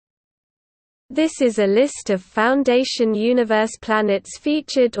This is a list of Foundation Universe planets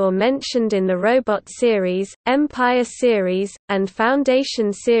featured or mentioned in the Robot series, Empire series, and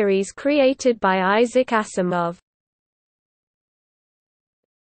Foundation series created by Isaac Asimov.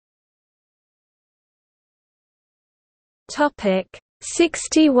 Topic: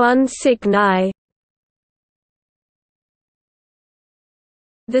 61 Cygni.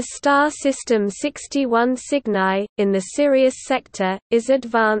 The star system 61 Cygni, in the Sirius sector, is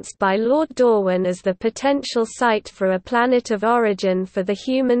advanced by Lord Dorwin as the potential site for a planet of origin for the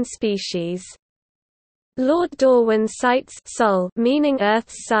human species. Lord Dorwin cites Sol, meaning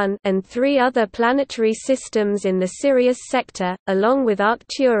Earth's sun, and 3 other planetary systems in the Sirius sector, along with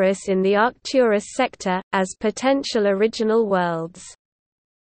Arcturus in the Arcturus sector, as potential original worlds.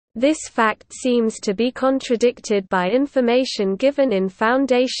 This fact seems to be contradicted by information given in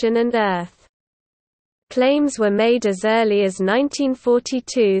Foundation and Earth. Claims were made as early as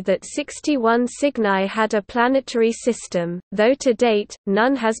 1942 that 61 Cygni had a planetary system, though to date,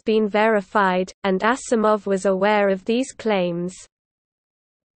 none has been verified, and Asimov was aware of these claims.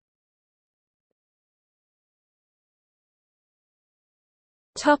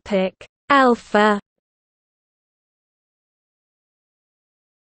 Alpha.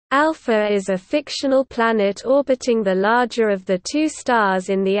 Alpha is a fictional planet orbiting the larger of the 2 stars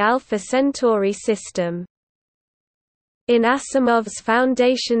in the Alpha Centauri system. In Asimov's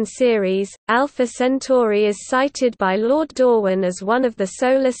Foundation series, Alpha Centauri is cited by Lord Dorwin as one of the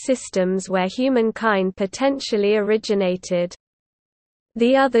solar systems where humankind potentially originated.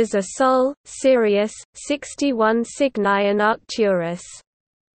 The others are Sol, Sirius, 61 Cygni and Arcturus.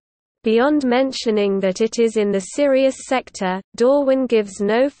 Beyond mentioning that it is in the Sirius sector, Dorwin gives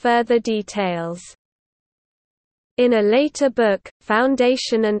no further details. In a later book,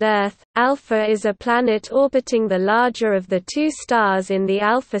 Foundation and Earth, Alpha is a planet orbiting the larger of the 2 stars in the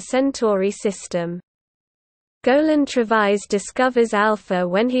Alpha Centauri system. Golan Trevize discovers Alpha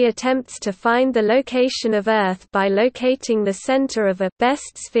when he attempts to find the location of Earth by locating the center of a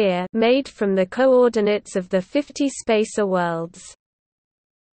best sphere made from the coordinates of the 50 spacer worlds.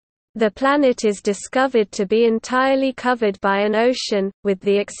 The planet is discovered to be entirely covered by an ocean, with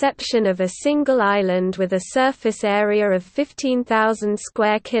the exception of a single island with a surface area of 15,000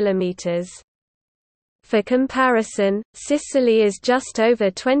 square kilometers. For comparison, Sicily is just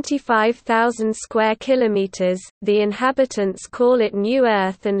over 25,000 square kilometers. The inhabitants call it New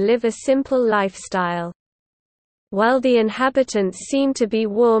Earth and live a simple lifestyle. While the inhabitants seem to be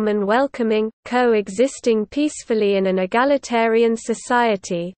warm and welcoming, coexisting peacefully in an egalitarian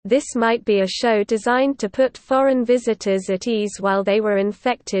society, this might be a show designed to put foreign visitors at ease while they were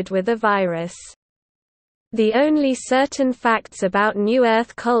infected with a virus. The only certain facts about New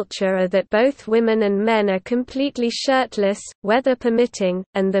Earth culture are that both women and men are completely shirtless, weather permitting,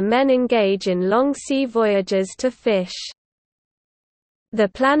 and the men engage in long sea voyages to fish. The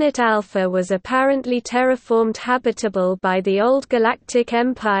planet Alpha was apparently terraformed habitable by the old galactic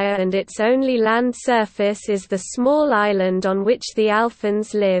empire, and its only land surface is the small island on which the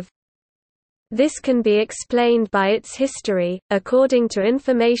Alphans live. This can be explained by its history. According to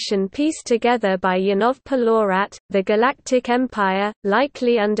information pieced together by Yanov Palorat, the Galactic Empire,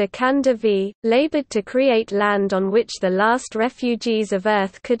 likely under Kanda V, labored to create land on which the last refugees of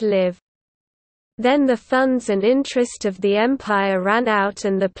Earth could live. Then the funds and interest of the Empire ran out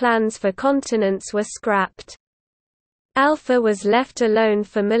and the plans for continents were scrapped. Alpha was left alone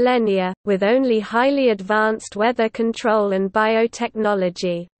for millennia, with only highly advanced weather control and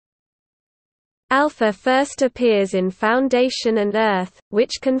biotechnology. Alpha first appears in Foundation and Earth,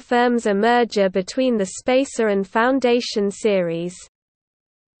 which confirms a merger between the Spacer and Foundation series.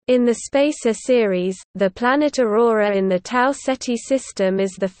 In the Spacer series, the planet Aurora in the Tau Ceti system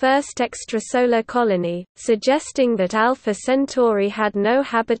is the first extrasolar colony, suggesting that Alpha Centauri had no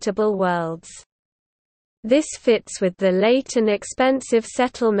habitable worlds. This fits with the late and expensive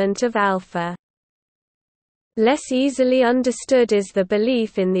settlement of Alpha. Less easily understood is the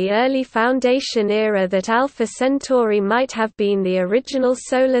belief in the early Foundation era that Alpha Centauri might have been the original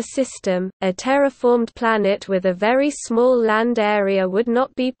solar system. A terraformed planet with a very small land area would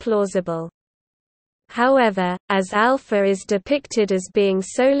not be plausible. However, as Alpha is depicted as being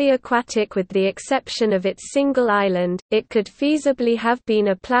solely aquatic with the exception of its single island, it could feasibly have been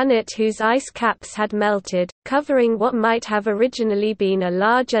a planet whose ice caps had melted, covering what might have originally been a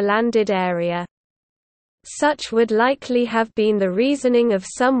larger landed area. Such would likely have been the reasoning of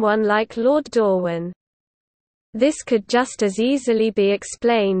someone like Lord Dorwin. This could just as easily be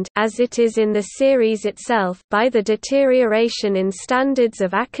explained, as it is in the series itself, by the deterioration in standards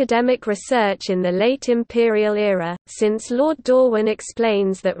of academic research in the late imperial era, since Lord Dorwin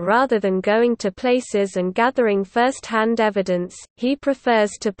explains that rather than going to places and gathering first-hand evidence, he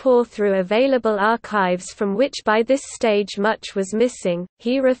prefers to pore through available archives from which by this stage much was missing.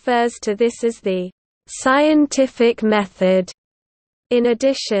 He refers to this as the scientific method. In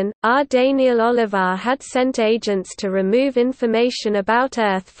addition, R. Daniel Oliver had sent agents to remove information about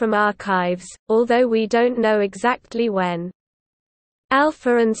Earth from archives, although we don't know exactly when.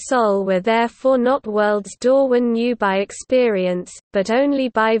 Alpha and Sol were therefore not worlds Dorwin knew by experience, but only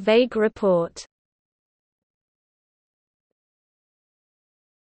by vague report.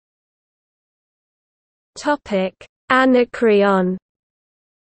 Anacreon.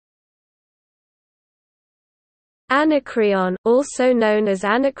 Anacreon, also known as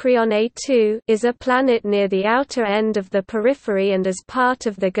Anacreon A2, is a planet near the outer end of the periphery and as part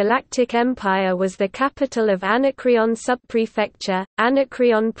of the Galactic Empire was the capital of Anacreon Subprefecture,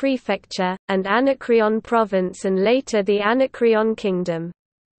 Anacreon Prefecture, and Anacreon Province and later the Anacreon Kingdom.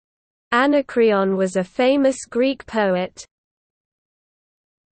 Anacreon was a famous Greek poet.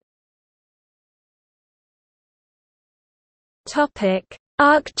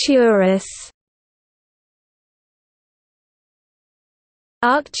 Arcturus.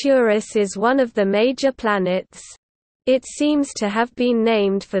 Arcturus is one of the major planets. It seems to have been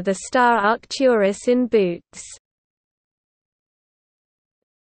named for the star Arcturus in Bootes.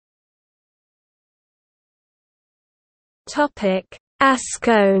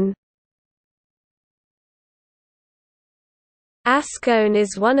 Askone. Askone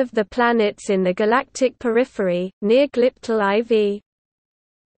is one of the planets in the galactic periphery, near Glyptal IV.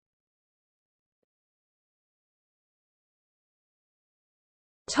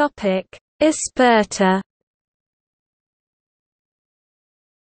 Asperta.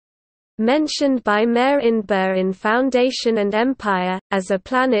 Mentioned by Mare Indber in Foundation and Empire, as a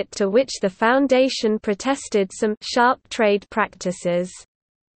planet to which the Foundation protested some sharp trade practices.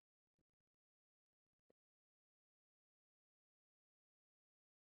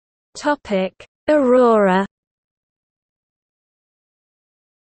 Aurora.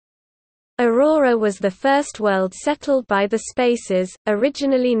 Aurora was the first world settled by the Spaces,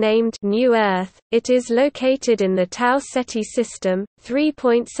 originally named New Earth. It is located in the Tau Ceti system,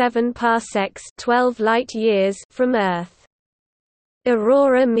 3.7 parsecs (12 light years) from Earth.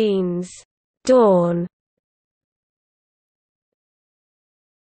 Aurora means dawn.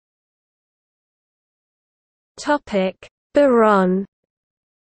 Baronn.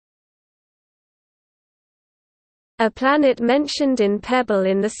 A planet mentioned in Pebble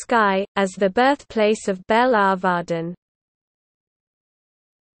in the Sky, as the birthplace of Bel Arvadan.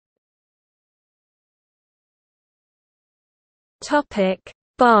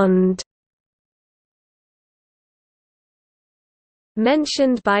 Bonde.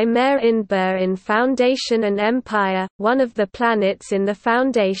 Mentioned by Mare Indber in Foundation and Empire, one of the planets in the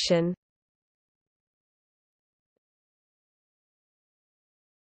Foundation.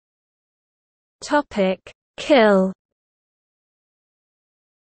 Kill.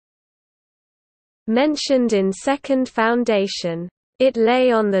 Mentioned in Second Foundation. It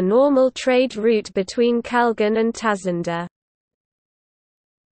lay on the normal trade route between Kalgan and Tazanda.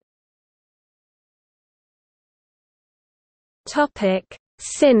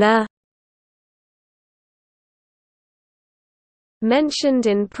 Cinna. Mentioned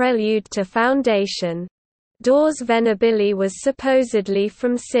in Prelude to Foundation. Dors Venabili was supposedly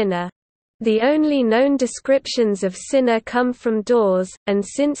from Cinna. The only known descriptions of Cinna come from Dors, and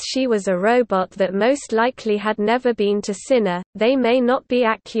since she was a robot that most likely had never been to Cinna, they may not be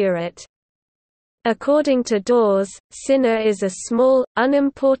accurate. According to Dors, Cinna is a small,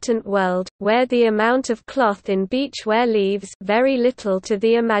 unimportant world, where the amount of cloth in beachwear leaves very little to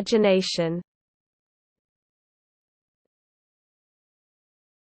the imagination.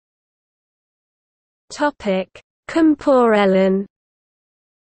 Comporellon.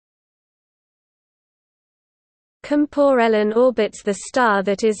 Comporellon orbits the star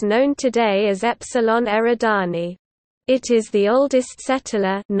that is known today as Epsilon Eridani. It is the oldest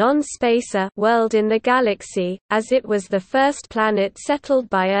settler non-spacer world in the galaxy, as it was the first planet settled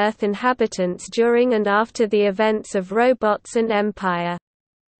by Earth inhabitants during and after the events of Robots and Empire.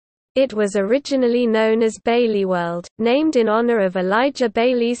 It was originally known as Bailey World, named in honor of Elijah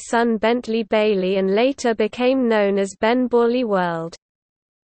Bailey's son Bentley Bailey, and later became known as Benborley World.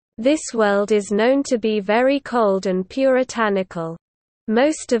 This world is known to be very cold and puritanical.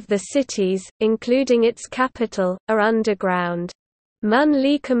 Most of the cities, including its capital, are underground.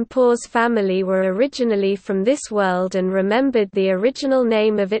 Mun-Li Compor's family were originally from this world and remembered the original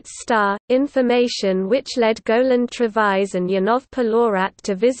name of its star, information which led Golan Trevise and Yanov Palorat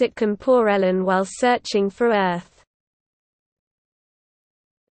to visit Comporellon while searching for Earth.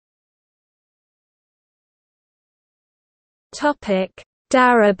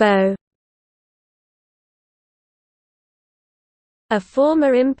 Daribow, a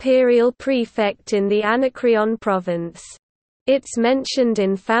former imperial prefect in the Anacreon province. It's mentioned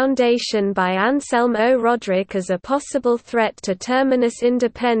in Foundation by Anselm O. Roderick as a possible threat to Terminus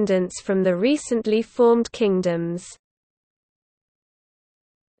independence from the recently formed kingdoms.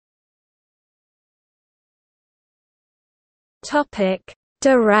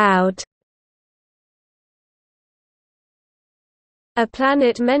 Derowd, a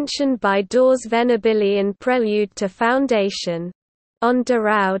planet mentioned by Dawes Venabili in Prelude to Foundation. On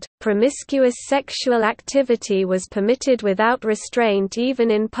Derowd, promiscuous sexual activity was permitted without restraint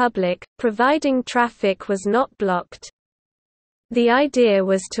even in public, providing traffic was not blocked. The idea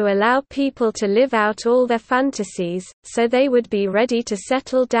was to allow people to live out all their fantasies, so they would be ready to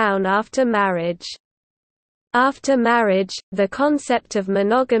settle down after marriage. After marriage, the concept of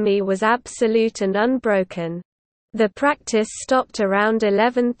monogamy was absolute and unbroken. The practice stopped around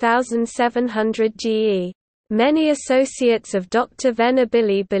 11,700 GE. Many associates of Dr.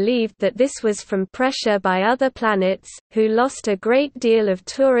 Venabili believed that this was from pressure by other planets, who lost a great deal of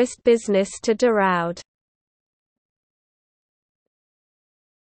tourist business to Derowd.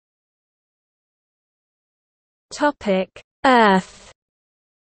 Earth.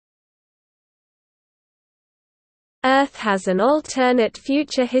 Earth has an alternate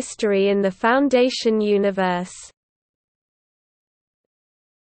future history in the Foundation universe.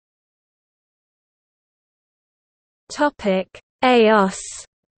 Eos.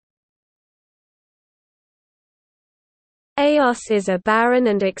 Eos is a barren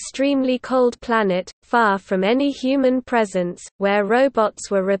and extremely cold planet, far from any human presence, where robots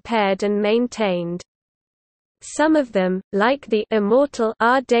were repaired and maintained. Some of them, like the immortal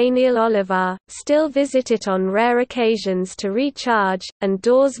R. Daniel Oliver, still visit it on rare occasions to recharge, and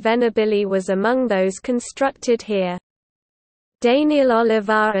Dawes Venabili was among those constructed here. Daniel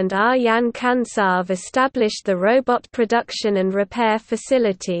Oliver and Aryan Kansarv established the robot production and repair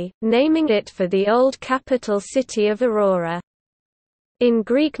facility, naming it for the old capital city of Aurora. In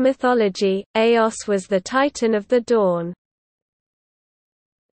Greek mythology, Eos was the titan of the dawn.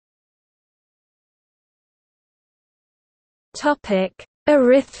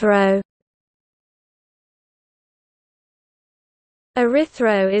 Erythro.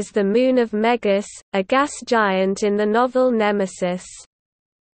 Erythro is the moon of Megas, a gas giant in the novel Nemesis.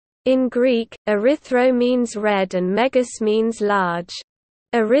 In Greek, Erythro means red and Megas means large.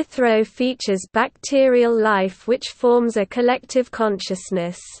 Erythro features bacterial life which forms a collective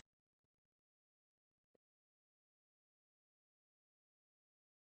consciousness.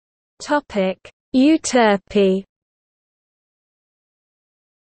 Euterpe,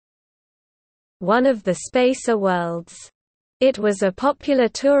 one of the Spacer worlds. It was a popular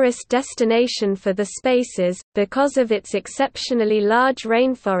tourist destination for the Spacers, because of its exceptionally large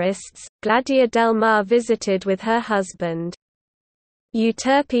rainforests. Gladia Del Mar visited with her husband.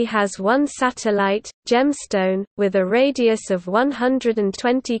 Euterpe has one satellite, Gemstone, with a radius of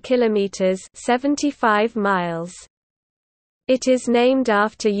 120 km (75 miles). It is named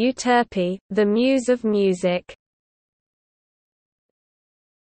after Euterpe, the muse of music.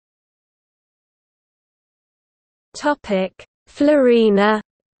 Florina.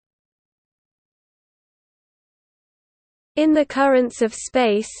 In the currents of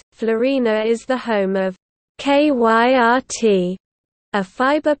space, Florina is the home of KYRT, a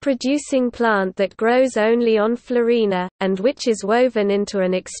fiber-producing plant that grows only on Florina, and which is woven into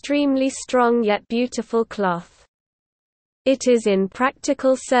an extremely strong yet beautiful cloth. It is in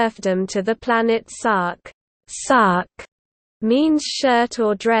practical serfdom to the planet Sark. Sark means shirt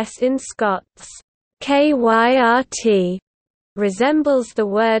or dress in Scots. KYRT resembles the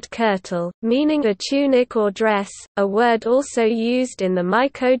word kirtle, meaning a tunic or dress, a word also used in the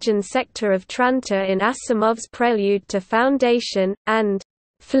Mycogen sector of Trantor in Asimov's Prelude to Foundation, and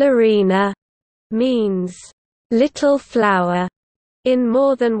Florina means little flower in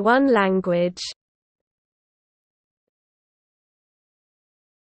more than one language.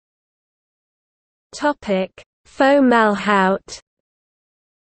 Fomalhaut,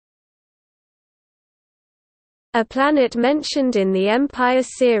 a planet mentioned in the Empire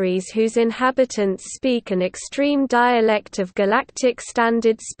series whose inhabitants speak an extreme dialect of galactic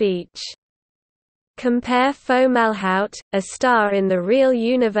standard speech. Compare Fomalhaut, a star in the real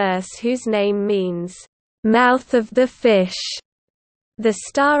universe whose name means, "mouth of the fish", The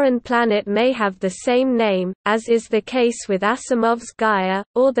star and planet may have the same name, as is the case with Asimov's Gaia,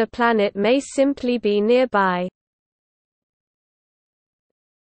 or the planet may simply be nearby.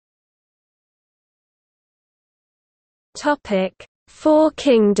 Four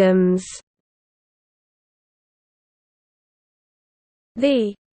Kingdoms.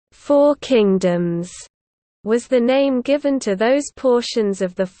 The Four Kingdoms was the name given to those portions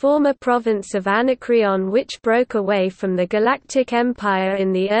of the former province of Anacreon which broke away from the Galactic Empire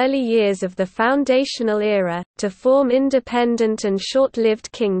in the early years of the foundational era, to form independent and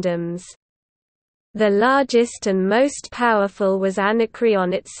short-lived kingdoms. The largest and most powerful was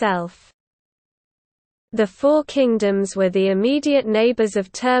Anacreon itself. The Four Kingdoms were the immediate neighbors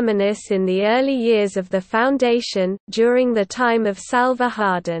of Terminus in the early years of the Foundation, during the time of Salva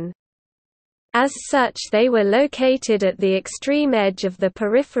Hardin. As such, they were located at the extreme edge of the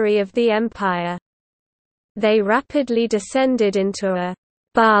periphery of the empire. They rapidly descended into a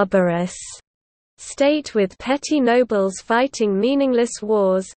barbarous state, with petty nobles fighting meaningless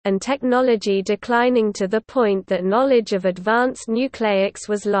wars, and technology declining to the point that knowledge of advanced nucleics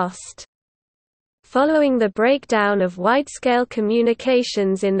was lost. Following the breakdown of wide-scale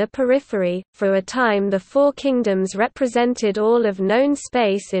communications in the periphery, for a time the Four Kingdoms represented all of known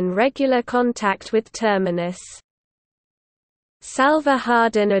space in regular contact with Terminus. Salva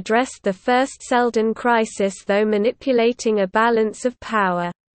Hardin addressed the First Selden crisis, though manipulating a balance of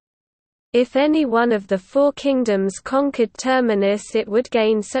power. If any one of the Four Kingdoms conquered Terminus, it would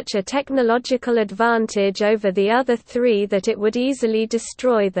gain such a technological advantage over the other three that it would easily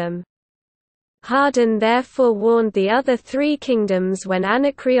destroy them. Hardin therefore warned the other three kingdoms when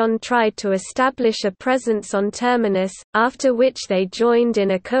Anacreon tried to establish a presence on Terminus, after which they joined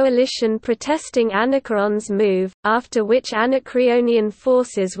in a coalition protesting Anacreon's move, after which Anacreonian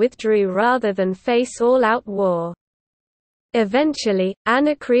forces withdrew rather than face all-out war. Eventually,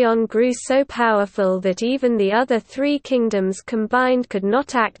 Anacreon grew so powerful that even the other three kingdoms combined could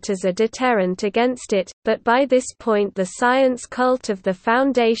not act as a deterrent against it, but by this point the science cult of the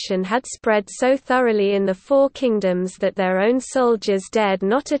Foundation had spread so thoroughly in the Four Kingdoms that their own soldiers dared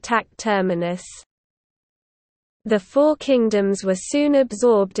not attack Terminus. The Four Kingdoms were soon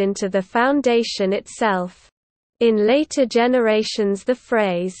absorbed into the Foundation itself. In later generations the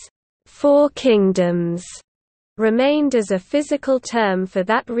phrase, Four Kingdoms, remained as a physical term for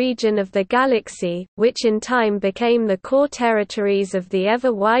that region of the galaxy, which in time became the core territories of the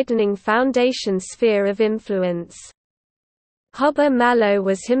ever-widening Foundation sphere of influence. Hobber Mallow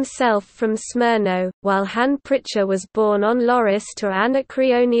was himself from Smyrno, while Han Pritcher was born on Loris to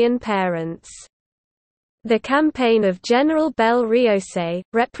Anacreonian parents. The campaign of General Bel Riose,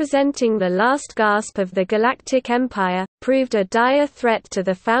 representing the last gasp of the Galactic Empire, proved a dire threat to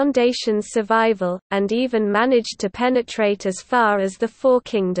the Foundation's survival, and even managed to penetrate as far as the Four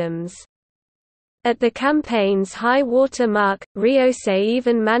Kingdoms. At the campaign's high water mark, Riose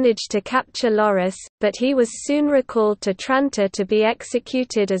even managed to capture Loris, but he was soon recalled to Tranta to be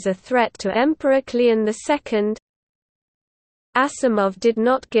executed as a threat to Emperor Cleon II. Asimov did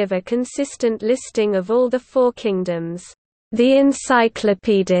not give a consistent listing of all the Four Kingdoms. The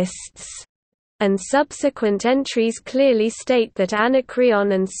encyclopedists and subsequent entries clearly state that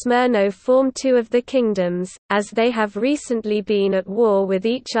Anacreon and Smyrno form two of the kingdoms, as they have recently been at war with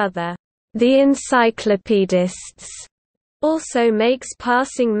each other. The encyclopedists also makes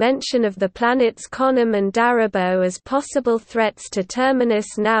passing mention of the planets Konom and Daribow as possible threats to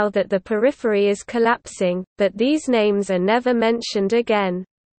Terminus now that the periphery is collapsing, but these names are never mentioned again.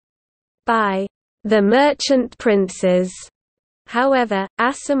 By the merchant princes, however,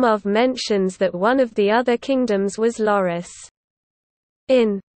 Asimov mentions that one of the other kingdoms was Loris.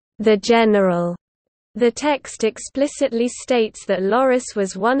 In The General, the text explicitly states that Loris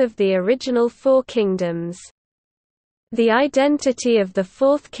was one of the original Four Kingdoms. The identity of the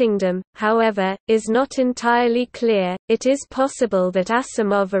Fourth Kingdom, however, is not entirely clear. It is possible that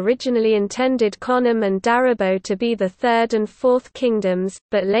Asimov originally intended Konom and Daribow to be the third and fourth kingdoms,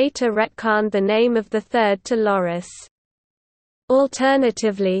 but later retconned the name of the third to Loris.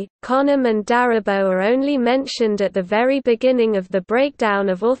 Alternatively, Konom and Daribow are only mentioned at the very beginning of the breakdown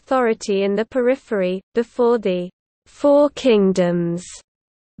of authority in the periphery, before the Four Kingdoms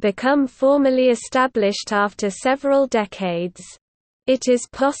become formally established after several decades. It is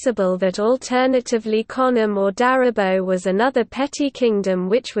possible that alternatively Konom or Daribow was another petty kingdom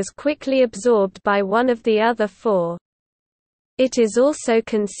which was quickly absorbed by one of the other four. It is also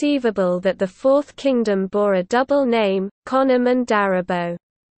conceivable that the Fourth Kingdom bore a double name, Konom and Daribow.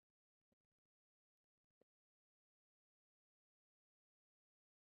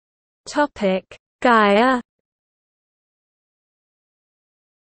 Gaia.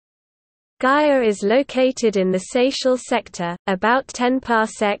 Gaia is located in the Seychelles sector, about 10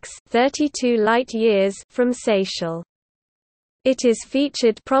 parsecs (32 light-years) from Seychelles. It is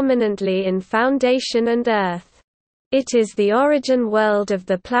featured prominently in Foundation and Earth. It is the origin world of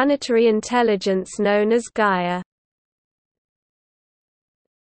the planetary intelligence known as Gaia.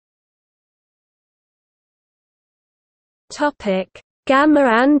 Gamma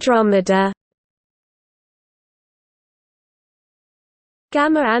Andromeda.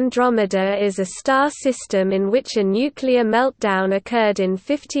 Gamma Andromeda is a star system in which a nuclear meltdown occurred in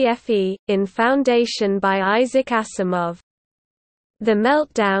 50 FE, in Foundation by Isaac Asimov. The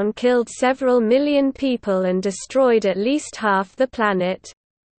meltdown killed several million people and destroyed at least half the planet.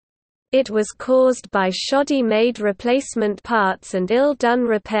 It was caused by shoddy-made replacement parts and ill-done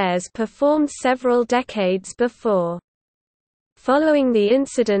repairs performed several decades before. Following the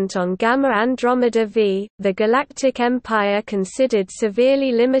incident on Gamma Andromeda V, the Galactic Empire considered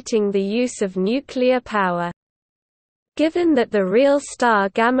severely limiting the use of nuclear power. Given that the real star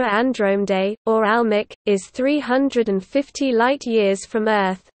Gamma Andromedae, or Almec, is 350 light-years from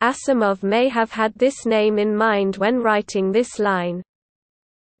Earth, Asimov may have had this name in mind when writing this line.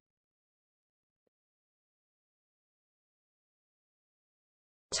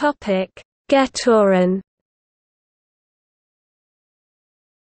 Getorin.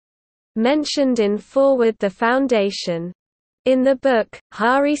 Mentioned in Forward the Foundation. In the book,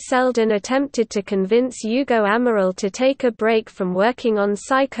 Hari Seldon attempted to convince Hugo Amaral to take a break from working on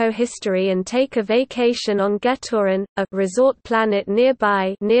psychohistory and take a vacation on Getorin, a resort planet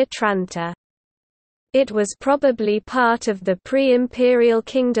nearby near Tranta. It was probably part of the pre-imperial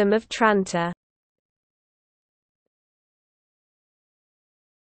kingdom of Tranta.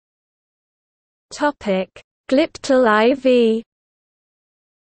 Glyptal IV.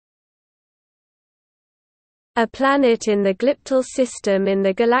 A planet in the Glyptal system in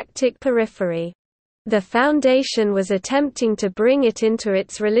the galactic periphery. The Foundation was attempting to bring it into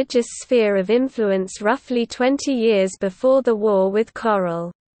its religious sphere of influence roughly 20 years before the war with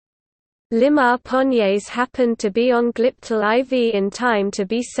Korell. Limar Poniers happened to be on Glyptal IV in time to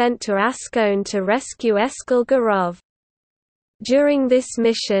be sent to Askone to rescue Eskil Garov. During this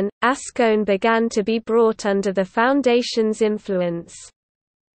mission, Askone began to be brought under the Foundation's influence.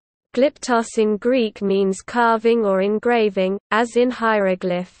 Glyptos in Greek means carving or engraving, as in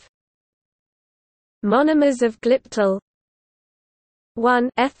hieroglyph. Monomers of Glyptal: 1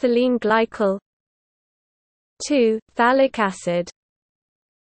 ethylene glycol, 2 phthalic acid.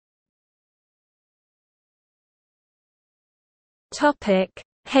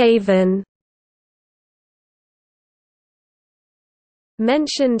 Haven.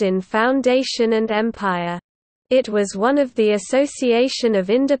 Mentioned in Foundation and Empire. It was one of the Association of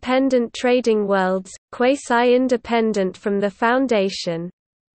Independent Trading Worlds, quasi-independent from the Foundation.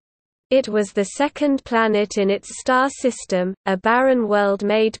 It was the second planet in its star system, a barren world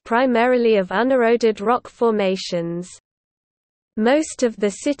made primarily of uneroded rock formations. Most of the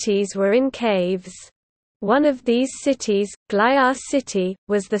cities were in caves. One of these cities, Glyar City,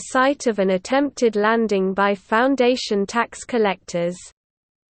 was the site of an attempted landing by Foundation tax collectors.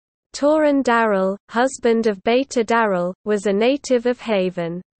 Tauren Darrell, husband of Beta Darrell, was a native of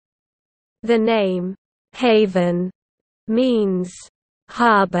Haven. The name, Haven, means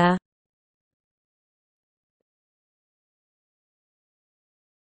harbor.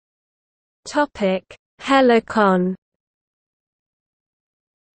 Helicon.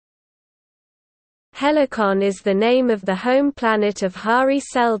 Helicon is the name of the home planet of Hari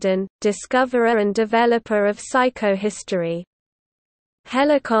Seldon, discoverer and developer of psychohistory.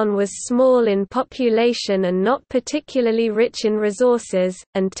 Helicon was small in population and not particularly rich in resources,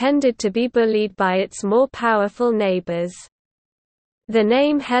 and tended to be bullied by its more powerful neighbors. The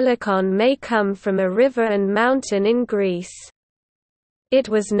name Helicon may come from a river and mountain in Greece. It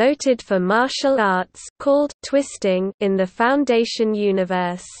was noted for martial arts called twisting in the Foundation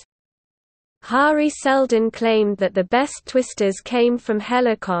universe. Hari Seldon claimed that the best twisters came from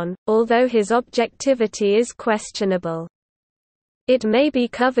Helicon, although his objectivity is questionable. It may be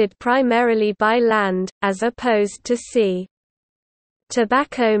covered primarily by land, as opposed to sea.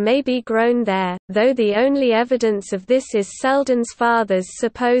 Tobacco may be grown there, though the only evidence of this is Seldon's father's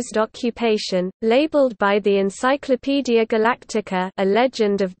supposed occupation, labeled by the Encyclopaedia Galactica a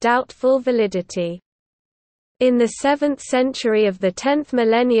legend of doubtful validity. In the 7th century of the 10th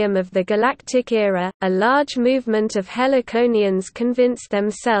millennium of the Galactic Era, a large movement of Heliconians convinced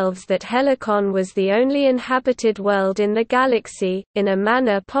themselves that Helicon was the only inhabited world in the galaxy, in a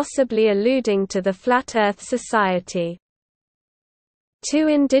manner possibly alluding to the Flat Earth Society. Two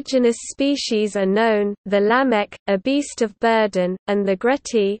indigenous species are known, the Lamech, a beast of burden, and the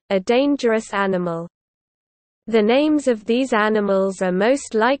Greti, a dangerous animal. The names of these animals are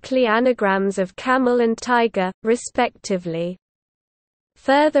most likely anagrams of camel and tiger, respectively.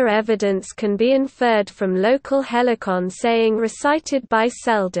 Further evidence can be inferred from local Helicon saying recited by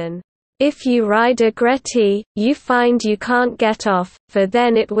Selden, "If you ride a Greti, you find you can't get off, for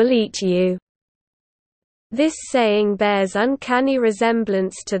then it will eat you." This saying bears uncanny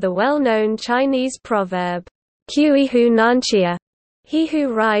resemblance to the well-known Chinese proverb, "Kui hu nanchia," he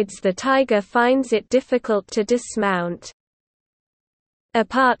who rides the tiger finds it difficult to dismount.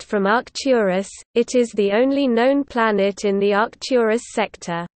 Apart from Arcturus, it is the only known planet in the Arcturus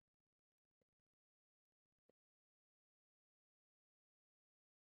sector.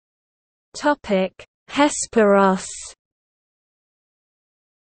 Hesperos,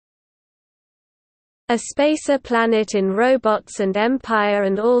 a spacer planet in Robots and Empire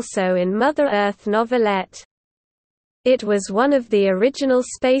and also in Mother Earth novelette. It was one of the original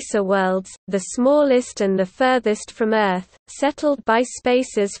spacer worlds, the smallest and the furthest from Earth, settled by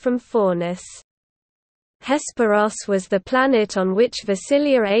spacers from Faunus. Hesperos was the planet on which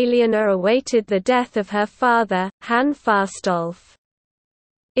Vasilia Aliena awaited the death of her father, Han Fastolf.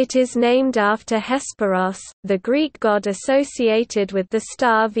 It is named after Hesperos, the Greek god associated with the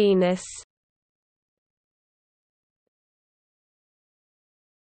star Venus.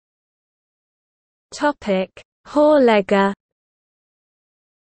 Horleggor,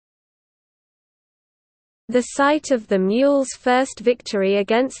 the site of the Mule's first victory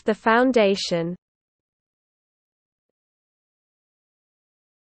against the Foundation.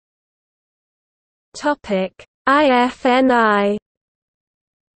 Ifni.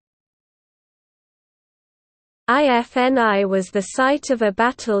 Ifni was the site of a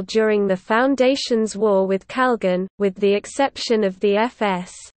battle during the Foundation's war with Kalgan, with the exception of the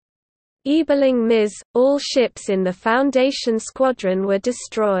Fs. Ebeling Miz, all ships in the Foundation squadron were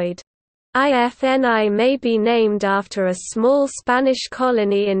destroyed. Ifni may be named after a small Spanish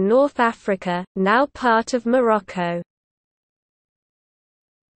colony in North Africa, now part of Morocco.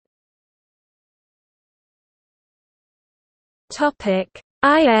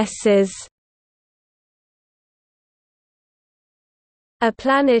 Isis, a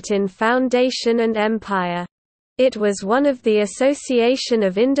planet in Foundation and Empire. It was one of the Association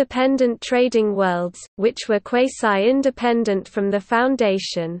of Independent Trading Worlds, which were quasi-independent from the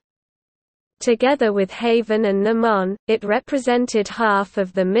Foundation. Together with Haven and Namon, it represented half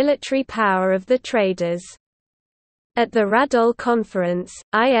of the military power of the traders. At the Radol Conference,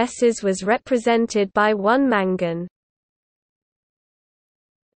 Isis was represented by one Mangan.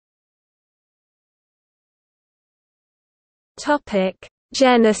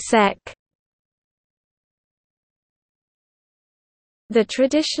 Jennisek, the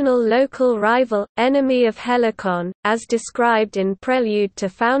traditional local rival, enemy of Helicon, as described in Prelude to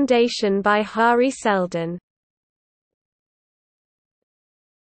Foundation by Hari Seldon.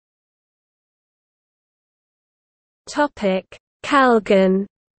 Kalgan.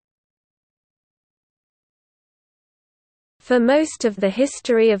 For most of the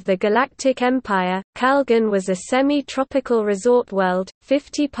history of the Galactic Empire, Kalgan was a semi-tropical resort world,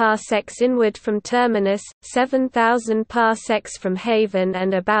 50 parsecs inward from Terminus, 7,000 parsecs from Haven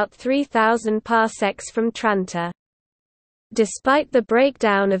and about 3,000 parsecs from Tranta. Despite the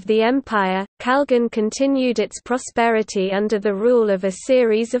breakdown of the Empire, Kalgan continued its prosperity under the rule of a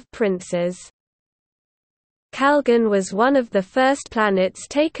series of princes. Kalgan was one of the first planets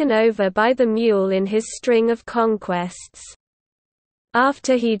taken over by the Mule in his string of conquests.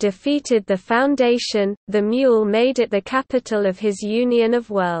 After he defeated the Foundation, the Mule made it the capital of his Union of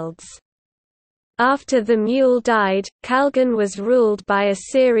Worlds. After the Mule died, Kalgan was ruled by a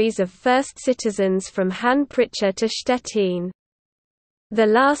series of first citizens from Han-Pritcha to Stettin. The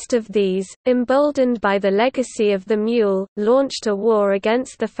last of these, emboldened by the legacy of the Mule, launched a war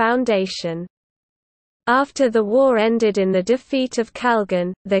against the Foundation. After the war ended in the defeat of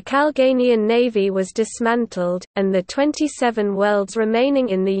Kalgan, the Kalganian navy was dismantled, and the 27 worlds remaining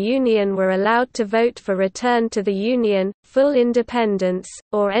in the Union were allowed to vote for return to the Union, full independence,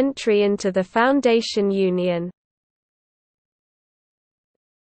 or entry into the Foundation Union.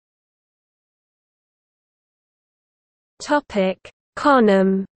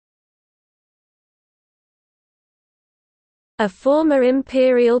 Konom, a former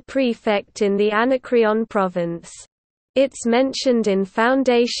imperial prefect in the Anacreon province. It's mentioned in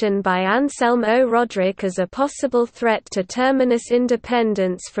Foundation by Anselm O. Roderick as a possible threat to Terminus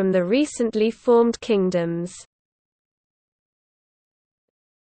independence from the recently formed kingdoms.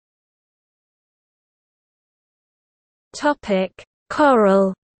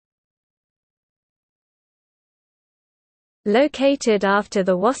 Korell. Located after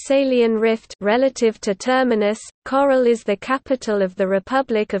the Wassalian Rift relative to Terminus, Korell is the capital of the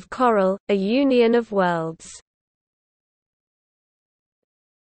Republic of Korell, a union of worlds.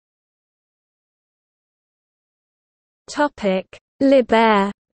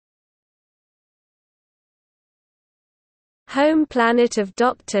 Libair. Home planet of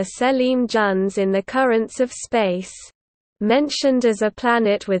Dr. Selim Juns in the currents of space. Mentioned as a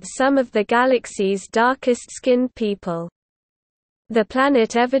planet with some of the galaxy's darkest-skinned people. The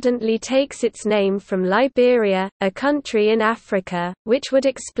planet evidently takes its name from Liberia, a country in Africa, which would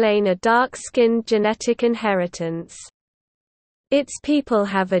explain a dark-skinned genetic inheritance. Its people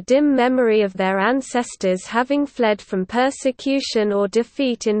have a dim memory of their ancestors having fled from persecution or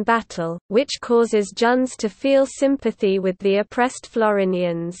defeat in battle, which causes Juns to feel sympathy with the oppressed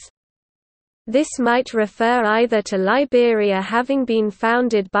Florinians. This might refer either to Liberia having been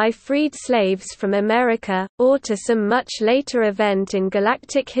founded by freed slaves from America, or to some much later event in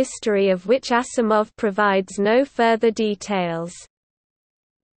galactic history of which Asimov provides no further details.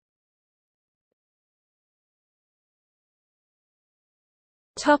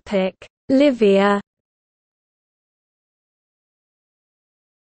 Livia.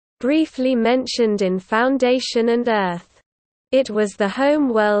 Briefly mentioned in Foundation and Earth. It was the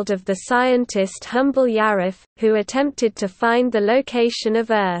home world of the scientist Humble Yarif, who attempted to find the location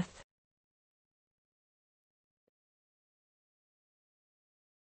of Earth.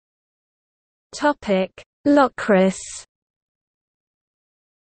 Locris.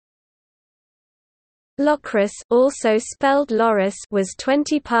 Locris, also spelled Loris, was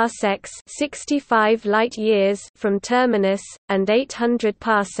 20 parsecs (65 light-years) from Terminus, and 800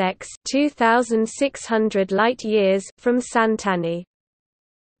 parsecs (2,600 light-years) from Santani.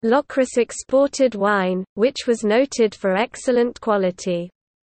 Locris exported wine, which was noted for excellent quality.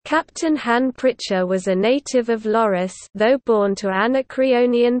 Captain Han Pritcher was a native of Loris, though born to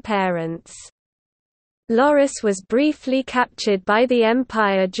Anacreonian parents. Loris was briefly captured by the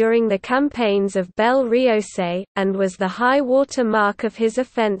Empire during the campaigns of Bel Riose, and was the high water mark of his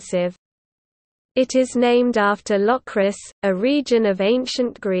offensive. It is named after Locris, a region of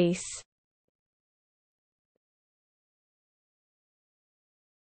ancient Greece.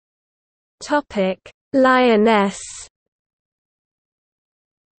 Lioness.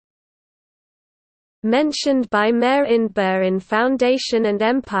 Mentioned by Mare Indber in Foundation and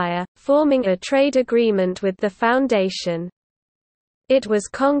Empire, forming a trade agreement with the Foundation. It was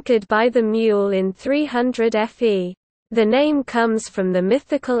conquered by the Mule in 300 FE. The name comes from the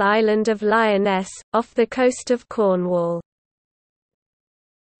mythical island of Lyonesse, off the coast of Cornwall.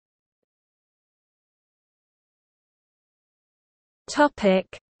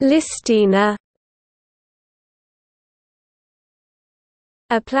 Listina.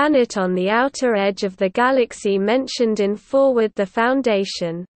 A planet on the outer edge of the galaxy mentioned in Forward the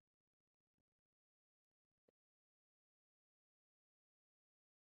Foundation.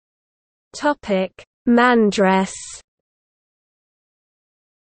 Mandress.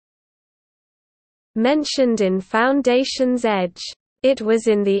 Mentioned in Foundation's Edge. It was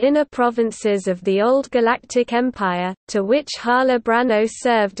in the inner provinces of the Old Galactic Empire, to which Hala Brano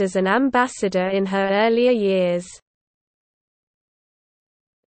served as an ambassador in her earlier years.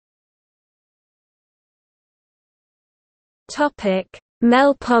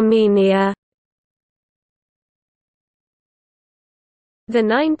 Melpomene. The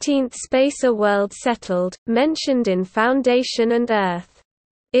 19th spacer world settled, mentioned in Foundation and Earth.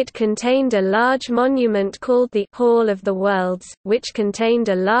 It contained a large monument called the Hall of the Worlds, which contained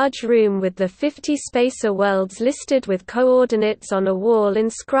a large room with the 50 spacer worlds listed with coordinates on a wall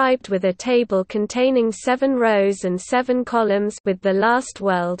inscribed with a table containing 7 rows and 7 columns with the last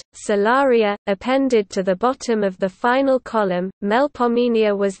world, Solaria, appended to the bottom of the final column.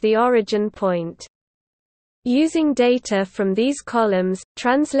 Melpomene was the origin point. Using data from these columns,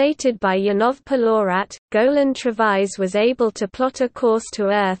 translated by Yanov Palorat, Golan Travais was able to plot a course to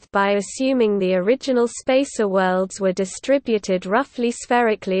Earth by assuming the original spacer worlds were distributed roughly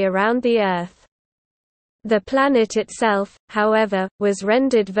spherically around the Earth. The planet itself, however, was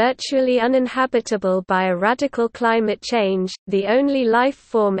rendered virtually uninhabitable by a radical climate change. The only life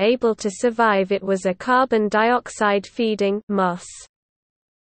form able to survive it was a carbon dioxide-feeding moss.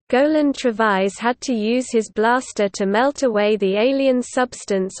 Golan Travais had to use his blaster to melt away the alien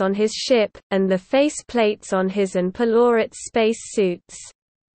substance on his ship, and the face plates on his and Palorat's space suits.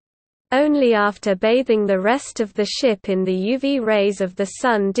 Only after bathing the rest of the ship in the UV rays of the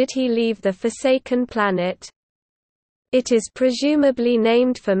Sun did he leave the forsaken planet. It is presumably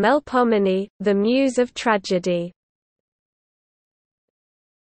named for Melpomene, the muse of tragedy.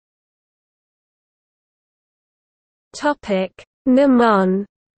 Mnemon.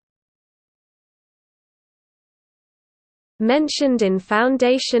 Mentioned in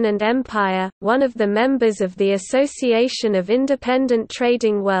Foundation and Empire, one of the members of the Association of Independent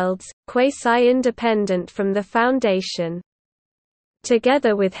Trading Worlds, quasi-independent from the Foundation.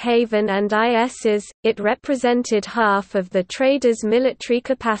 Together with Haven and ISs, it represented half of the traders' military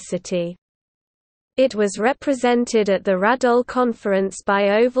capacity. It was represented at the Radol Conference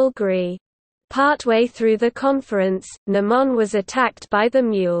by Oval Gree. Partway through the conference, Mnemon was attacked by the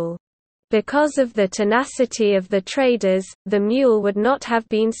Mule. Because of the tenacity of the traders, the Mule would not have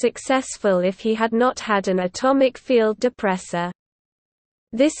been successful if he had not had an atomic field depressor.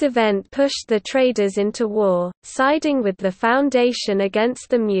 This event pushed the traders into war, siding with the Foundation against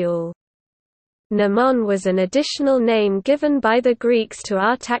the Mule. Mnemon was an additional name given by the Greeks to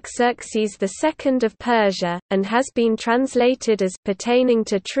Artaxerxes II of Persia, and has been translated as pertaining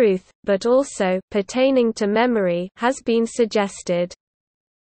to truth, but also pertaining to memory has been suggested.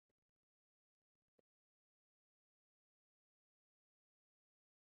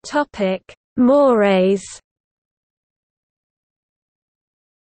 Mores.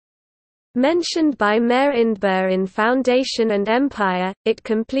 Mentioned by Maire Indber in Foundation and Empire, it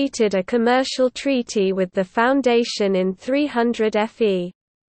completed a commercial treaty with the Foundation in 300 FE.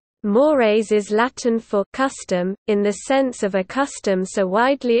 Mores is Latin for custom, in the sense of a custom so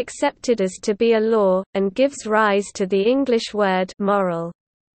widely accepted as to be a law, and gives rise to the English word moral.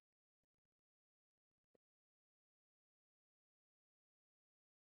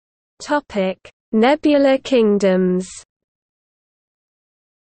 Nebula Kingdoms.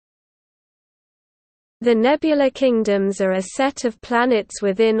 The Nebula Kingdoms are a set of planets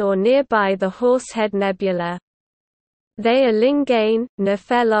within or nearby the Horsehead Nebula. They are Lingane,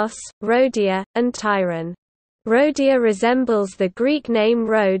 Nephelos, Rhodia, and Tyron. Rhodia resembles the Greek name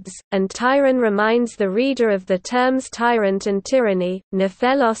Rhodes, and Tyron reminds the reader of the terms tyrant and tyranny.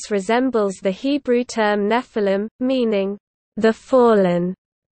 Nephelos resembles the Hebrew term Nephilim, meaning, the fallen.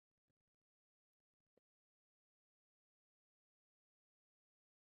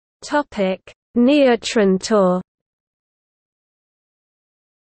 Neotrantor.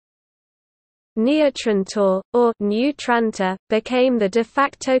 Neotrantor, or New Tranta, became the de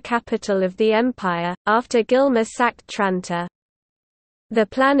facto capital of the Empire, after Gilma sacked Tranta. The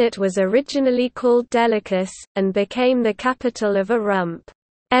planet was originally called Delicus, and became the capital of a rump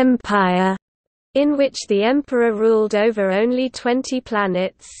empire, in which the Emperor ruled over only 20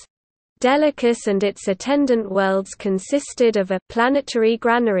 planets. Delicus and its attendant worlds consisted of a planetary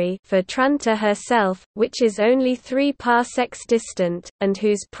granary for Tranta herself, which is only 3 parsecs distant, and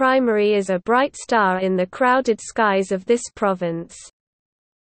whose primary is a bright star in the crowded skies of this province.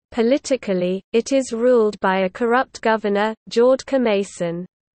 Politically, it is ruled by a corrupt governor, Jordka Mason.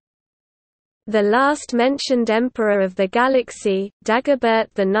 The last mentioned emperor of the galaxy, Dagobert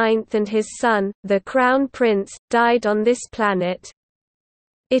IX, and his son, the Crown Prince, died on this planet.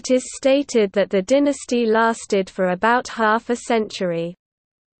 It is stated that the dynasty lasted for about half a century.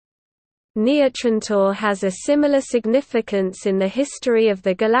 Neotrantor has a similar significance in the history of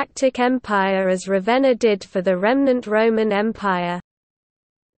the Galactic Empire as Ravenna did for the remnant Roman Empire.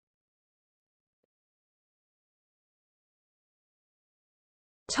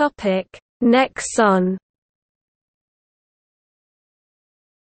 Nexon.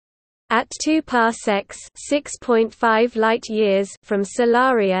 At 2 parsecs (6.5 light-years) from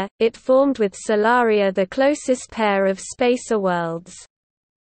Solaria, it formed with Solaria the closest pair of spacer worlds.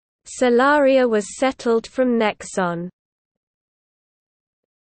 Solaria was settled from Nexon.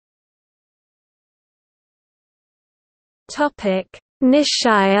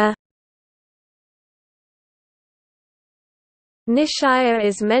 Nishaya. Nishaya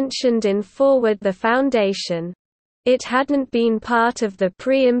is mentioned in Forward the Foundation. It hadn't been part of the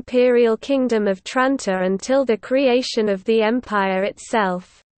pre-imperial kingdom of Tranta until the creation of the empire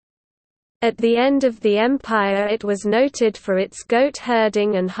itself. At the end of the empire it was noted for its goat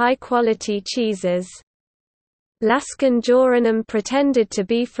herding and high-quality cheeses. Lascon Joranum pretended to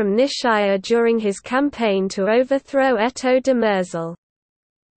be from Nishaya during his campaign to overthrow Eto de Merzel.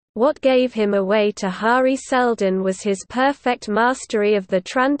 What gave him away to Hari Seldon was his perfect mastery of the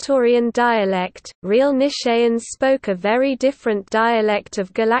Trantorian dialect. Real Nishaeans spoke a very different dialect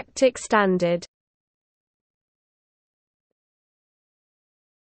of Galactic Standard.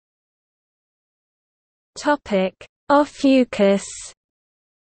 Ophiuchus.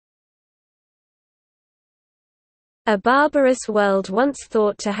 A barbarous world once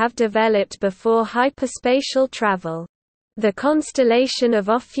thought to have developed before hyperspatial travel. The constellation of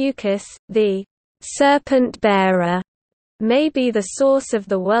Ophiuchus, the serpent-bearer, may be the source of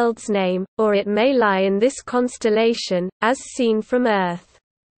the world's name, or it may lie in this constellation, as seen from Earth.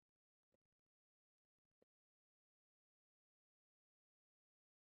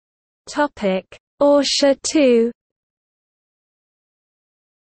 Orsha II,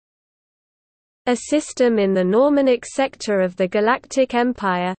 a system in the Normanic sector of the Galactic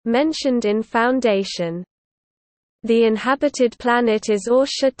Empire, mentioned in Foundation. The inhabited planet is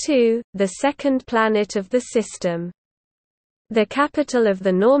Orsha II, the second planet of the system. The capital of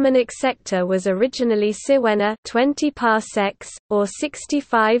the Normanic sector was originally Siwenna, 20 parsecs, or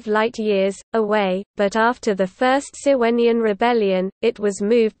 65 light-years, away, but after the First Siwennian Rebellion, it was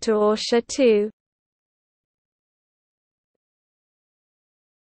moved to Orsha II.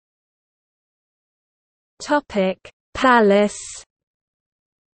 Palace.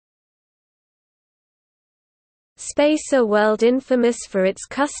 Spacer world infamous for its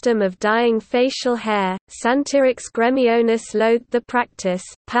custom of dyeing facial hair, Santyrix Gremionis loathed the practice.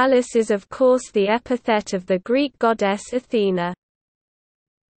 Pallas is of course the epithet of the Greek goddess Athena.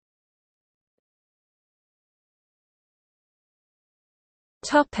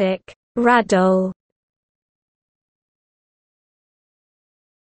 Radole.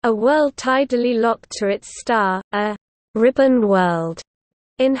 A world tidally locked to its star, a ribbon world,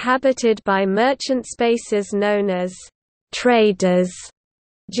 inhabited by merchant spacers known as traders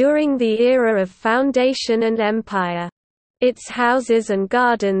during the era of Foundation and Empire. Its houses and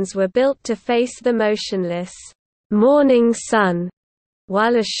gardens were built to face the motionless morning sun,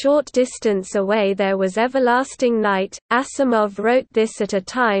 while a short distance away there was everlasting night. Asimov wrote this at a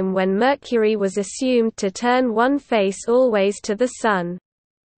time when Mercury was assumed to turn one face always to the sun.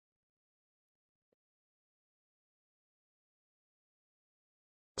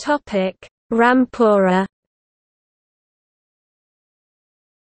 Rampura.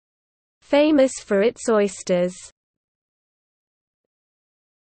 Famous for its oysters.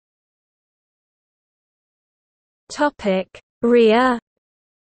 Rhea.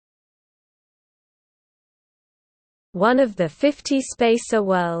 One of the 50 spacer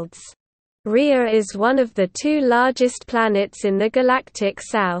worlds. Rhea is one of the two largest planets in the galactic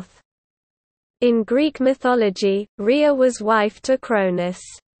south. In Greek mythology, Rhea was wife to Cronus.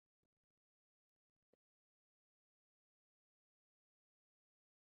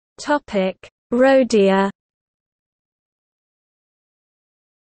 Rhodia.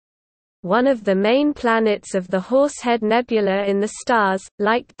 One of the main planets of the Horsehead Nebula in the stars,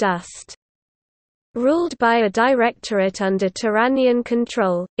 like dust. Ruled by a directorate under Tyrannian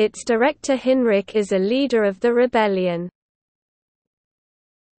control, its director Hinrik is a leader of the rebellion.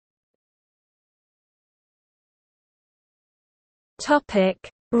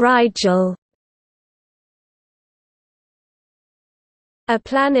 Rigel. A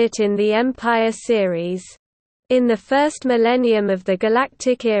planet in the Empire series. In the first millennium of the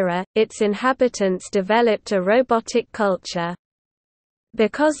Galactic Era, its inhabitants developed a robotic culture.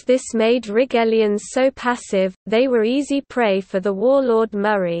 Because this made Rigelians so passive, they were easy prey for the warlord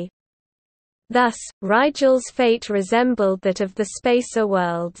Murray. Thus, Rigel's fate resembled that of the spacer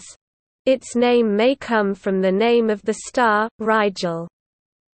worlds. Its name may come from the name of the star, Rigel.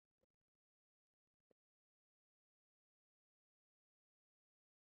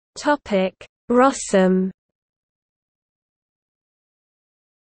 Rossum.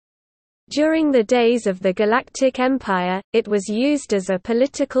 During the days of the Galactic Empire, it was used as a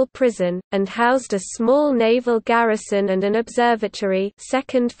political prison, and housed a small naval garrison and an observatory,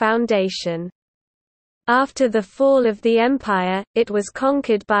 Second Foundation. After the fall of the Empire, it was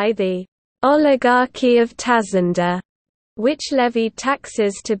conquered by the oligarchy of Tazanda, which levied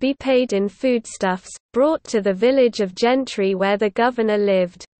taxes to be paid in foodstuffs, brought to the village of Gentry where the governor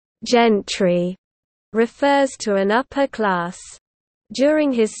lived. Gentry refers to an upper class.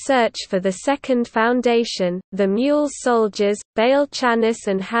 During his search for the Second Foundation, the Mule's soldiers, Baal Chanis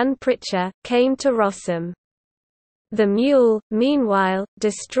and Han Pritcher, came to Rossum. The Mule, meanwhile,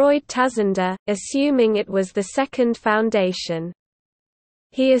 destroyed Tazanda, assuming it was the Second Foundation.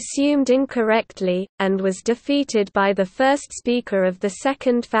 He assumed incorrectly, and was defeated by the first speaker of the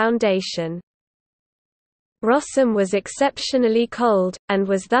Second Foundation. Rossum was exceptionally cold, and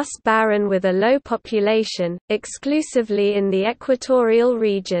was thus barren with a low population, exclusively in the equatorial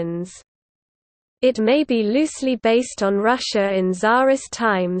regions. It may be loosely based on Russia in Tsarist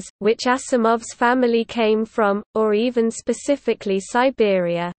times, which Asimov's family came from, or even specifically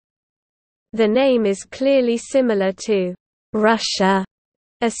Siberia. The name is clearly similar to Russia,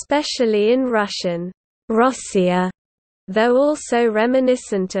 especially in Russian, Rossia, though also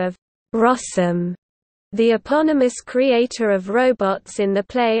reminiscent of Rossum, the eponymous creator of robots in the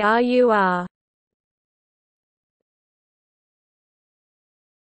play RUR.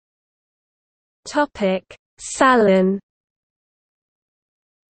 Salon.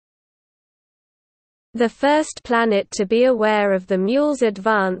 The first planet to be aware of the mule's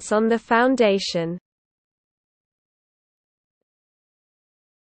advance on the Foundation.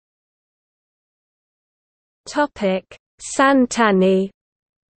 Santani.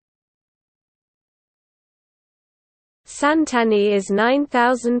 Santani is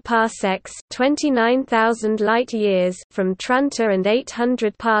 9,000 parsecs (29,000 light-years) from Tranta and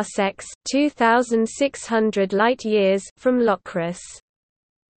 800 parsecs (2,600 light-years) from Locris.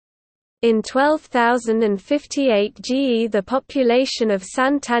 In 12,058 GE, the population of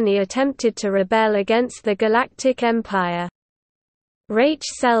Santani attempted to rebel against the Galactic Empire. Raich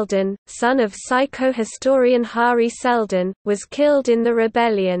Selden, son of psychohistorian Hari Selden, was killed in the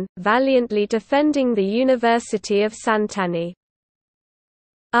rebellion, valiantly defending the University of Santani.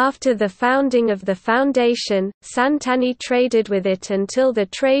 After the founding of the Foundation, Santani traded with it until the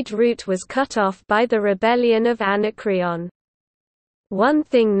trade route was cut off by the rebellion of Anacreon. One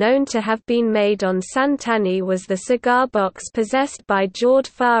thing known to have been made on Santani was the cigar box possessed by Jord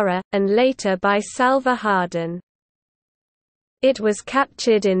Farah, and later by Salva Hardin. It was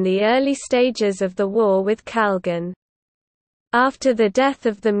captured in the early stages of the war with Kalgan. After the death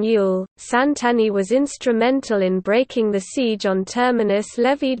of the mule, Santani was instrumental in breaking the siege on Terminus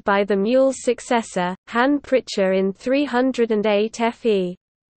levied by the mule's successor, Han Pritcher in 308 FE.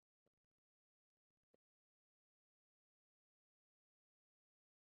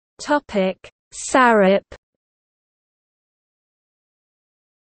 Sarip.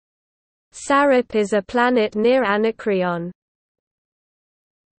 Sarip is a planet near Anacreon.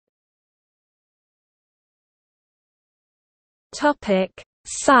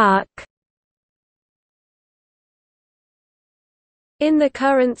 Sark. In the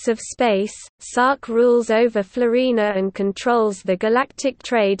currents of space, Sark rules over Florina and controls the galactic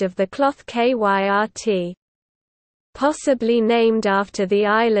trade of the cloth Kyrt. Possibly named after the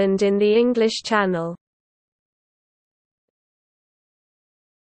island in the English Channel.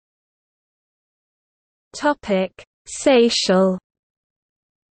 Seychelles.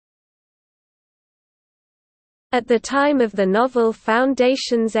 At the time of the novel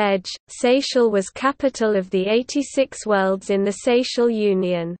Foundation's Edge, Seychelles was capital of the 86 worlds in the Seychelles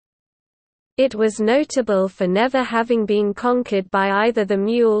Union. It was notable for never having been conquered by either the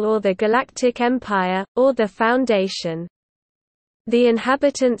Mule or the Galactic Empire, or the Foundation. The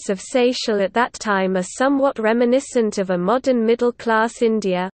inhabitants of Seychelles at that time are somewhat reminiscent of a modern middle-class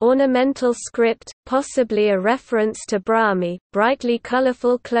India, ornamental script, possibly a reference to Brahmi, brightly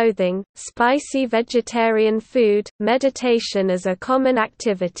colorful clothing, spicy vegetarian food, meditation as a common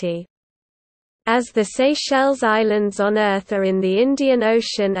activity. As the Seychelles Islands on Earth are in the Indian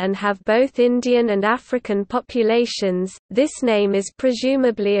Ocean and have both Indian and African populations, this name is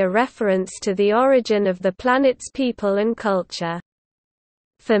presumably a reference to the origin of the planet's people and culture.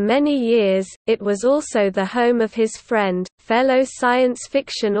 For many years, it was also the home of his friend, fellow science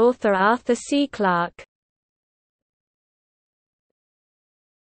fiction author Arthur C. Clarke.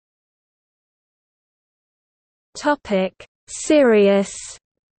 Sirius.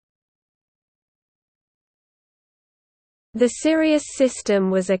 The Sirius system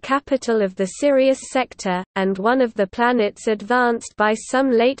was a capital of the Sirius sector, and one of the planets advanced by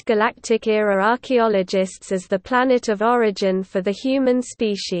some late galactic-era archaeologists as the planet of origin for the human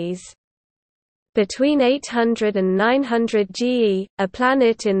species. Between 800 and 900 GE, a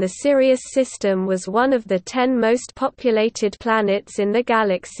planet in the Sirius system was one of the 10 most populated planets in the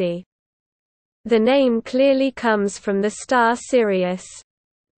galaxy. The name clearly comes from the star Sirius.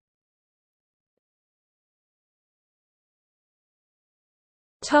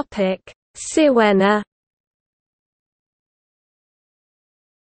 Siwenna.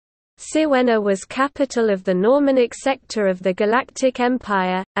 Siwenna was capital of the Normanic sector of the Galactic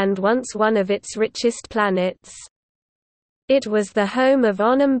Empire, and once one of its richest planets. It was the home of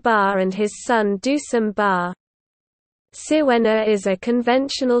Onum Bar and his son Dusum Bar. Siwenna is a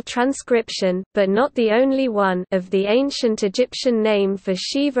conventional transcription, but not the only one, of the ancient Egyptian name for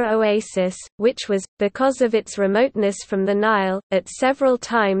Shiva Oasis, which was, because of its remoteness from the Nile, at several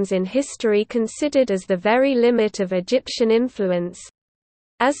times in history considered as the very limit of Egyptian influence,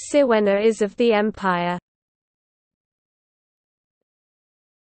 as Siwenna is of the empire.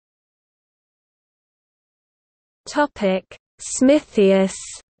 Smithius.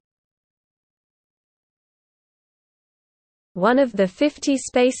 One of the 50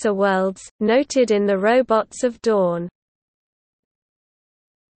 spacer worlds, noted in the Robots of Dawn.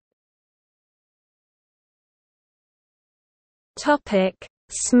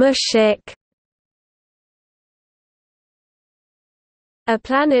 Smushik. A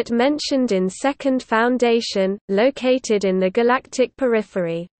planet mentioned in Second Foundation, located in the galactic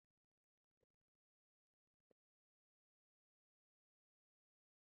periphery.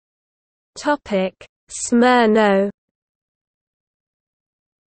 Smyrno.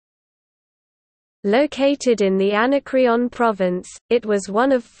 Located in the Anacreon province, it was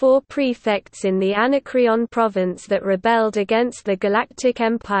one of 4 prefects in the Anacreon province that rebelled against the Galactic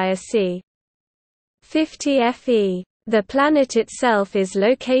Empire c. 50 FE. The planet itself is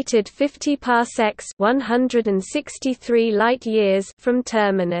located 50 parsecs (163 light-years) from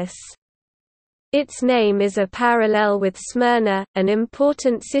Terminus. Its name is a parallel with Smyrna, an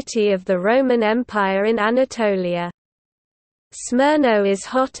important city of the Roman Empire in Anatolia. Smyrno is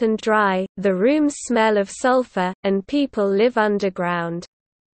hot and dry, the rooms smell of sulfur, and people live underground.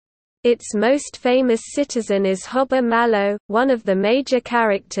 Its most famous citizen is Hobba Mallow, one of the major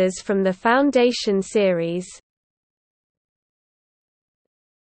characters from the Foundation series.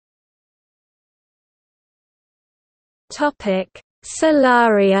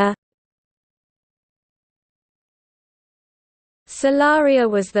 Solaria. Solaria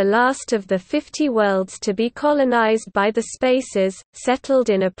was the last of the 50 worlds to be colonized by the Spacers, settled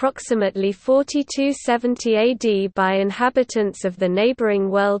in approximately 4270 AD by inhabitants of the neighboring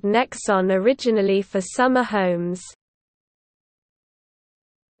world Nexon, originally for summer homes.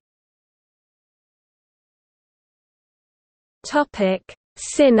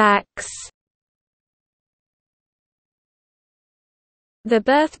 Synnax. The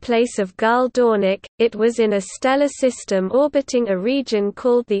birthplace of Gul Dornic, it was in a stellar system orbiting a region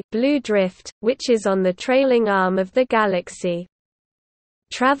called the Blue Drift, which is on the trailing arm of the galaxy.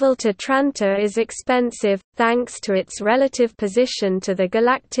 Travel to Tranta is expensive, thanks to its relative position to the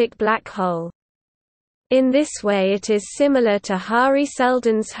galactic black hole. In this way it is similar to Hari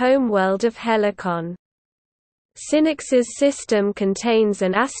Seldon's homeworld of Helicon. Synnax's system contains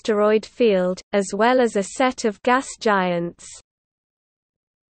an asteroid field, as well as a set of gas giants.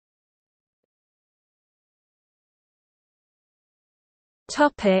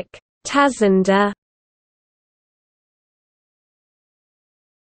 Tazenda.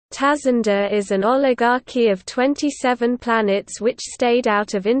 Tazenda is an oligarchy of 27 planets which stayed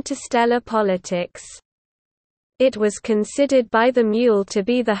out of interstellar politics. It was considered by the Mule to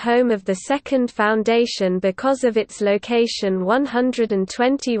be the home of the Second Foundation because of its location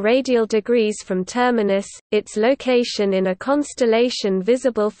 120 radial degrees from Terminus, its location in a constellation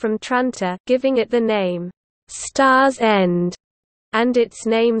visible from Tranta, giving it the name, Star's End, and its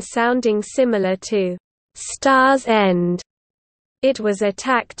name sounding similar to Star's End. It was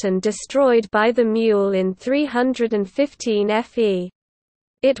attacked and destroyed by the Mule in 315 FE.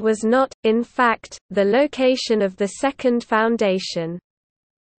 It was not, in fact, the location of the Second Foundation.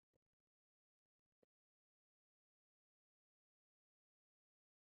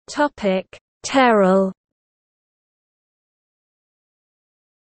 Terrell.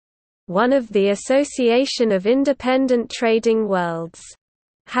 One of the Association of Independent Trading Worlds.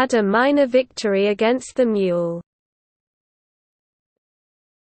 Had a minor victory against the Mule.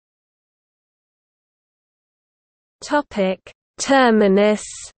 Terminus.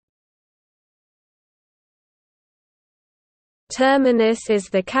 Terminus is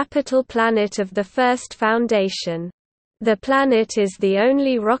the capital planet of the First Foundation. The planet is the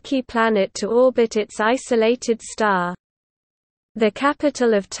only rocky planet to orbit its isolated star. The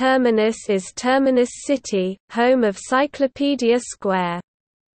capital of Terminus is Terminus City, home of Cyclopedia Square.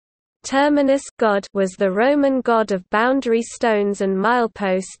 Terminus god was the Roman god of boundary stones and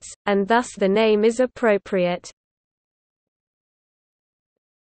mileposts, and thus the name is appropriate.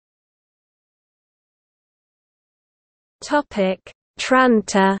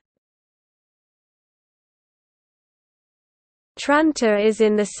 Tranta. Tranta is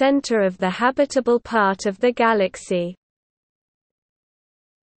in the center of the habitable part of the galaxy.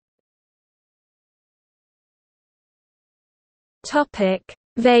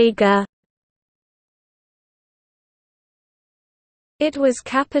 Vega. It was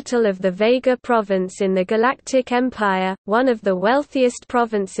capital of the Vega province in the Galactic Empire, one of the wealthiest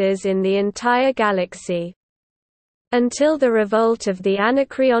provinces in the entire galaxy. Until the revolt of the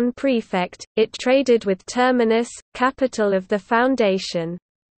Anacreon prefect, it traded with Terminus, capital of the Foundation.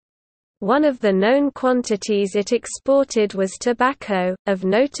 One of the known quantities it exported was tobacco, of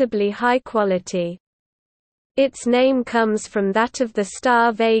notably high quality. Its name comes from that of the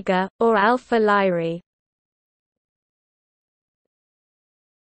star Vega, or Alpha Lyrae.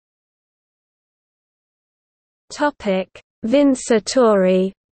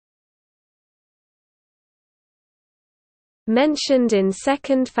 Vincitori. Mentioned in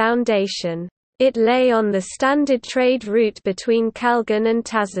Second Foundation. It lay on the standard trade route between Kalgan and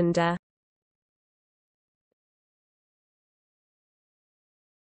Tazanda.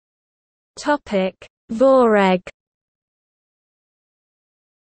 Voreg,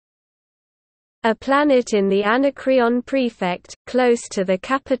 a planet in the Anacreon prefect, close to the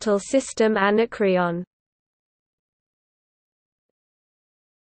capital system Anacreon.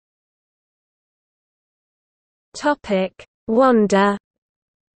 Wanda,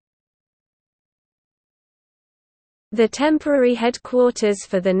 the temporary headquarters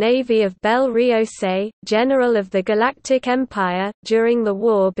for the navy of Bel Riose, general of the Galactic Empire, during the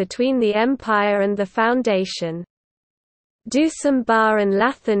war between the Empire and the Foundation. Dusum Bar and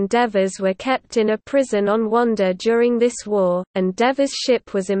Lathan Devas were kept in a prison on Wanda during this war, and Deva's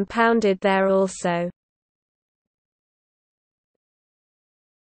ship was impounded there also.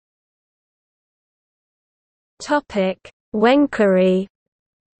 Wenkari,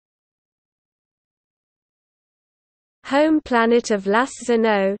 home planet of Las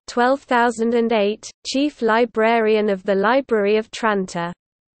Zeno, 12008, chief librarian of the Library of Tranta.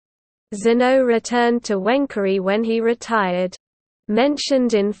 Zeno returned to Wenkari when he retired.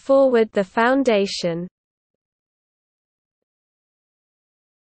 Mentioned in Forward the Foundation.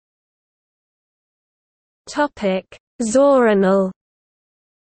 Zoranal.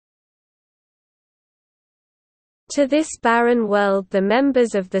 To this barren world the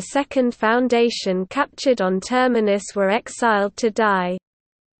members of the Second Foundation captured on Terminus were exiled to die.